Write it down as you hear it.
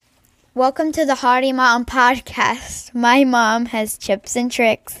Welcome to the Hardy Mom Podcast. My mom has tips and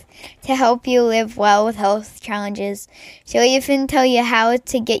tricks to help you live well with health challenges. She'll even tell you how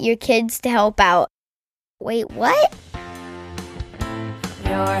to get your kids to help out. Wait, what?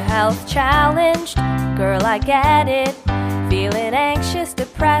 You're health challenged, girl, I get it. Feeling anxious,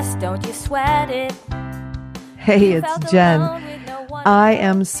 depressed, don't you sweat it. Hey, it's Jen. I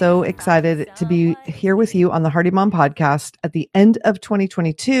am so excited to be here with you on the Hardy Mom Podcast at the end of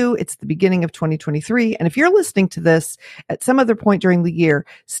 2022. It's the beginning of 2023. And if you're listening to this at some other point during the year,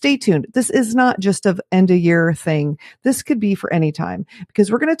 stay tuned. This is not just an end of year thing. This could be for any time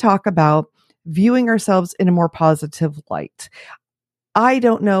because we're going to talk about viewing ourselves in a more positive light. I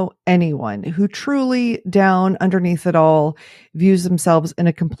don't know anyone who truly down underneath it all views themselves in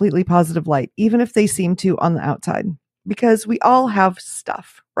a completely positive light, even if they seem to on the outside, because we all have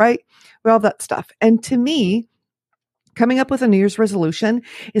stuff, right? We all have that stuff. And to me, coming up with a New Year's resolution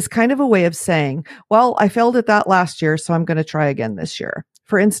is kind of a way of saying, well, I failed at that last year, so I'm going to try again this year.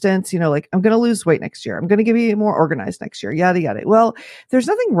 For instance, like I'm going to lose weight next year. I'm going to be more organized next year, yada, yada. Well, there's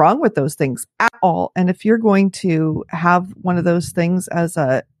nothing wrong with those things at all. And if you're going to have one of those things as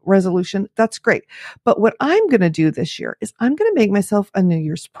a resolution, that's great. But what I'm going to do this year is I'm going to make myself a New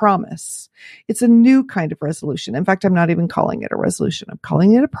Year's promise. It's a new kind of resolution. In fact, I'm not even calling it a resolution. I'm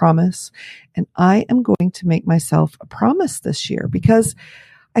calling it a promise. And I am going to make myself a promise this year because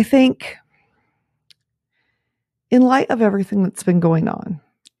I think in light of everything that's been going on,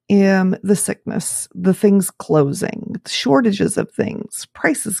 the sickness, the things closing, the shortages of things,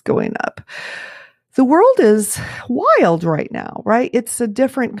 prices going up, the world is wild right now, right? It's a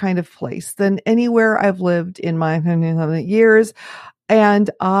different kind of place than anywhere I've lived in my years. And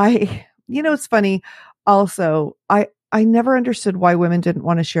it's funny. Also, I never understood why women didn't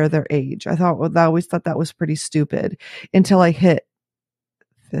want to share their age. I always thought that was pretty stupid until I hit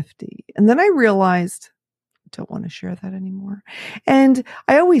 50. And then I realized don't want to share that anymore. And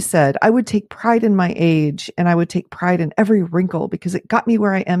I always said I would take pride in my age and I would take pride in every wrinkle because it got me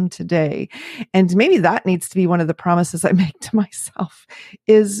where I am today. And maybe that needs to be one of the promises I make to myself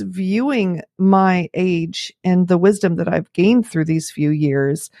is viewing my age and the wisdom that I've gained through these few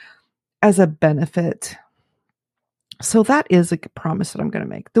years as a benefit. So that is a promise that I'm going to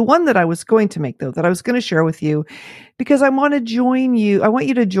make. The one that I was going to make, though, that I was going to share with you, because I want to join you. I want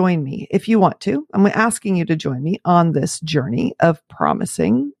you to join me if you want to. I'm asking you to join me on this journey of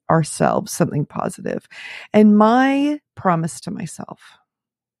promising ourselves something positive. And my promise to myself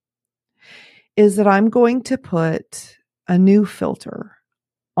is that I'm going to put a new filter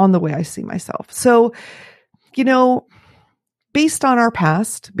on the way I see myself. So, based on our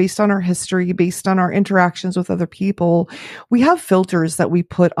past, based on our history, based on our interactions with other people, we have filters that we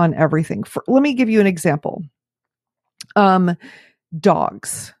put on everything. Let me give you an example.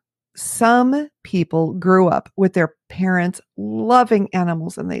 Dogs. Some people grew up with their parents loving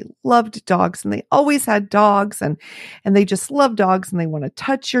animals and they loved dogs and they always had dogs and they just love dogs and they want to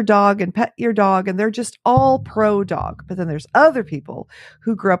touch your dog and pet your dog and they're just all pro dog. But then there's other people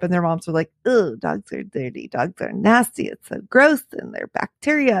who grew up and their moms were like, oh, dogs are dirty, dogs are nasty, it's so gross and they're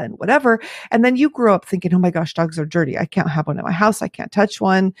bacteria and whatever. And then you grew up thinking, oh my gosh, dogs are dirty. I can't have one in my house. I can't touch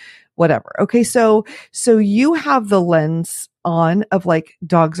one, whatever. Okay. So you have the lens on of like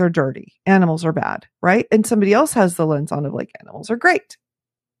dogs are dirty, animals are bad, right? And somebody else has the lens on of like animals are great.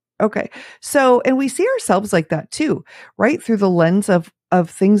 Okay. So, and we see ourselves like that too, right? Through the lens of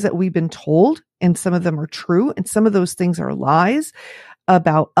things that we've been told, and some of them are true, and some of those things are lies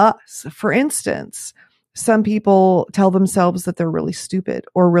about us. For instance, some people tell themselves that they're really stupid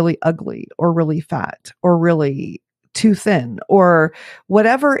or really ugly or really fat or really too thin or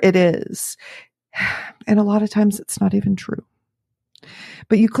whatever it is. And a lot of times it's not even true.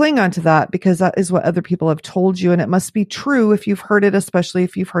 But you cling on to that because that is what other people have told you. And it must be true if you've heard it, especially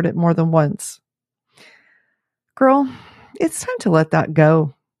if you've heard it more than once. Girl, it's time to let that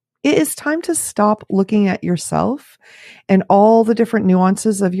go. It is time to stop looking at yourself and all the different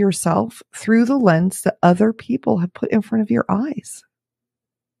nuances of yourself through the lens that other people have put in front of your eyes.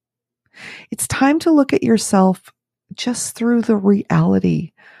 It's time to look at yourself just through the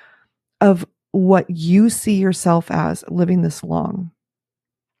reality of what you see yourself as living this long.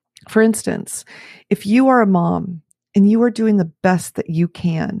 For instance, if you are a mom and you are doing the best that you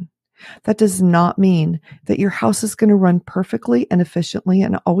can, that does not mean that your house is going to run perfectly and efficiently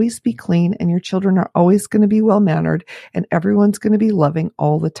and always be clean and your children are always going to be well-mannered and everyone's going to be loving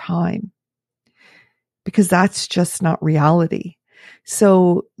all the time. Because that's just not reality.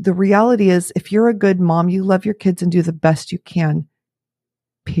 So the reality is, if you're a good mom, you love your kids and do the best you can,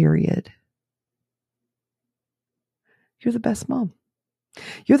 period. You're the best mom.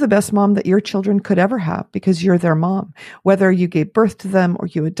 You're the best mom that your children could ever have because you're their mom. Whether you gave birth to them or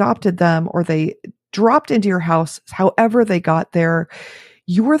you adopted them or they dropped into your house, however they got there,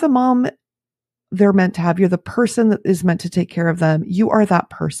 you're the mom they're meant to have. You're the person that is meant to take care of them. You are that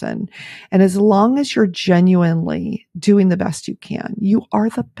person. And as long as you're genuinely doing the best you can, you are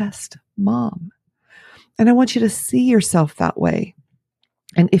the best mom. And I want you to see yourself that way.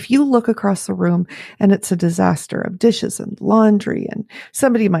 And if you look across the room and it's a disaster of dishes and laundry and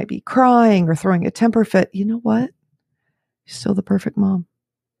somebody might be crying or throwing a temper fit, you know what? You're still the perfect mom.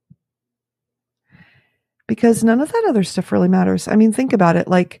 Because none of that other stuff really matters. I mean, think about it.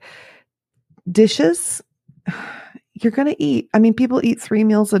 Like dishes, you're going to eat. I mean, people eat 3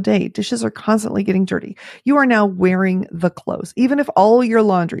 meals a day. Dishes are constantly getting dirty. You are now wearing the clothes. Even if all your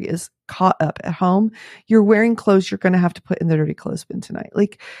laundry is caught up at home, you're wearing clothes you're going to have to put in the dirty clothes bin tonight.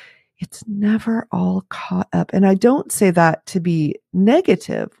 Like, it's never all caught up. And I don't say that to be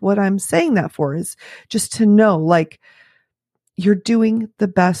negative. What I'm saying that for is just to know, like, you're doing the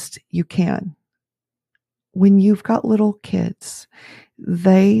best you can. When you've got little kids,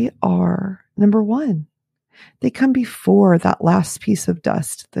 they are, number one, they come before that last piece of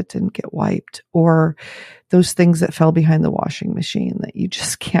dust that didn't get wiped, or those things that fell behind the washing machine that you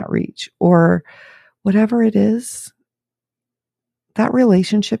just can't reach, or whatever it is. That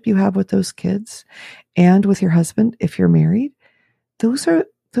relationship you have with those kids and with your husband, if you're married, those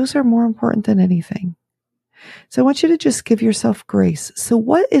are more important than anything. So I want you to just give yourself grace. So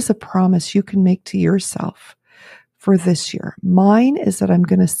what is a promise you can make to yourself for this year? Mine is that I'm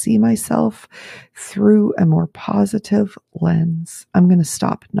going to see myself through a more positive lens. I'm going to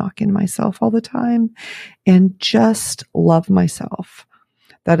stop knocking myself all the time and just love myself.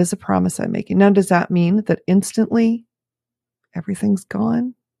 That is a promise I'm making. Now, does that mean that instantly everything's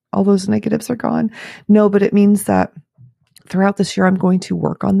gone? All those negatives are gone? No, but it means that throughout this year, I'm going to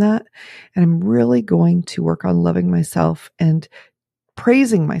work on that. And I'm really going to work on loving myself and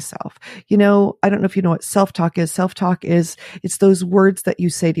praising myself. You know, I don't know if you know what self-talk is. Self-talk is, it's those words that you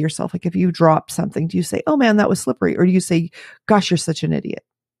say to yourself. Like if you drop something, do you say, oh man, that was slippery? Or do you say, gosh, you're such an idiot?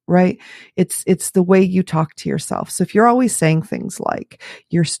 Right? It's the way you talk to yourself. So if you're always saying things like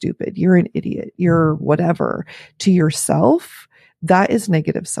you're stupid, you're an idiot, you're whatever to yourself, that is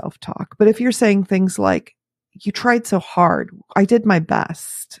negative self-talk. But if you're saying things like, you tried so hard, I did my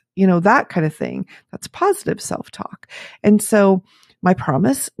best, you know, that kind of thing, that's positive self-talk. And so my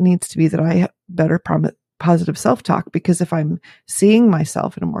promise needs to be that I better positive self-talk, because if I'm seeing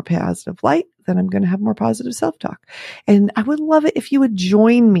myself in a more positive light, then I'm going to have more positive self-talk. And I would love it if you would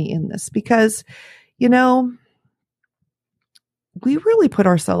join me in this, because, you know, we really put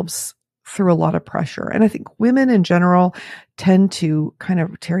ourselves through a lot of pressure. And I think women in general tend to kind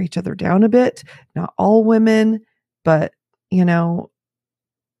of tear each other down a bit. Not all women, but, you know,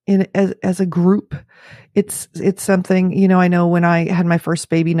 as a group, it's something, you know, I know when I had my first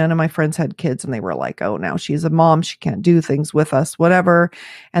baby, none of my friends had kids and they were like, oh, now she's a mom. She can't do things with us, whatever.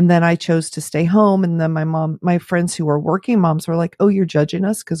 And then I chose to stay home. And then my friends who were working moms were like, oh, you're judging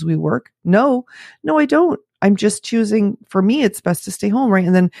us because we work? No, I don't. I'm just choosing, for me, it's best to stay home, right?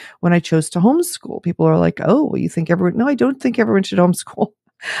 And then when I chose to homeschool, people are like, oh, well, you think everyone, no, I don't think everyone should homeschool.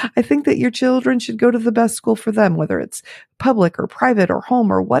 I think that your children should go to the best school for them, whether it's public or private or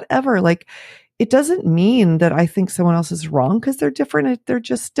home or whatever. Like, it doesn't mean that I think someone else is wrong because they're different. They're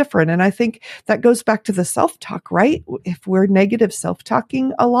just different. And I think that goes back to the self-talk, right? If we're negative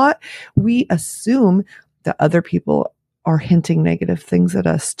self-talking a lot, we assume that other people are hinting negative things at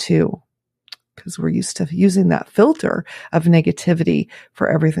us too, because we're used to using that filter of negativity for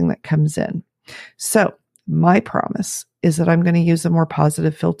everything that comes in. So my promise is that I'm going to use a more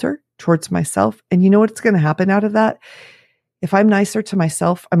positive filter towards myself. And you know what's going to happen out of that? If I'm nicer to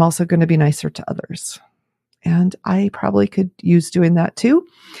myself, I'm also going to be nicer to others. And I probably could use doing that too.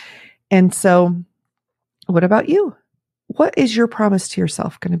 And so what about you? What is your promise to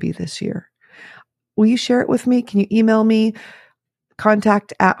yourself going to be this year? Will you share it with me? Can you email me?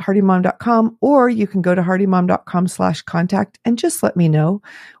 contact@hardymom.com, or you can go to hardymom.com/contact and just let me know,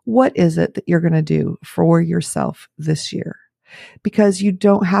 what is it that you're going to do for yourself this year? Because you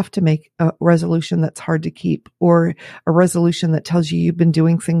don't have to make a resolution that's hard to keep, or a resolution that tells you you've been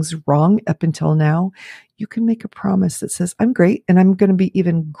doing things wrong up until now. You can make a promise that says, I'm great and I'm going to be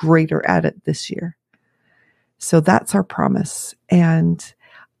even greater at it this year. So that's our promise. And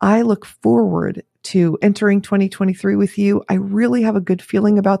I look forward to entering 2023 with you. I really have a good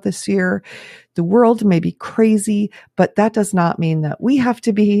feeling about this year. The world may be crazy, but that does not mean that we have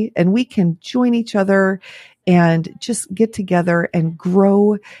to be, and we can join each other and just get together and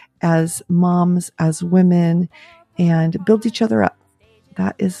grow as moms, as women, and build each other up.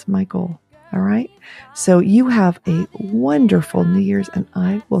 That is my goal. All right. So you have a wonderful New Year's, and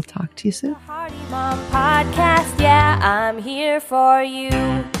I will talk to you soon. Hardy Mom Podcast, yeah, I'm here for you.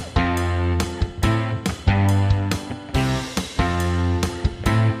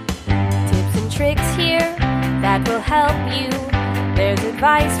 Tips and tricks here that will help you. There's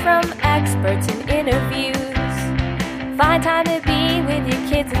advice from experts and interviews. Find time to be with your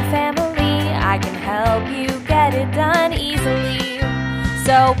kids and family. I can help you get it done easily.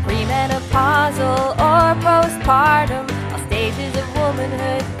 So premenopausal or postpartum, all stages of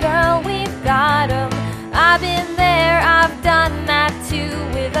womanhood, girl, we've got 'em. I've been there, I've done that too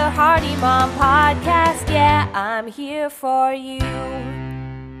with the Hardy Mom Podcast. Yeah, I'm here for you.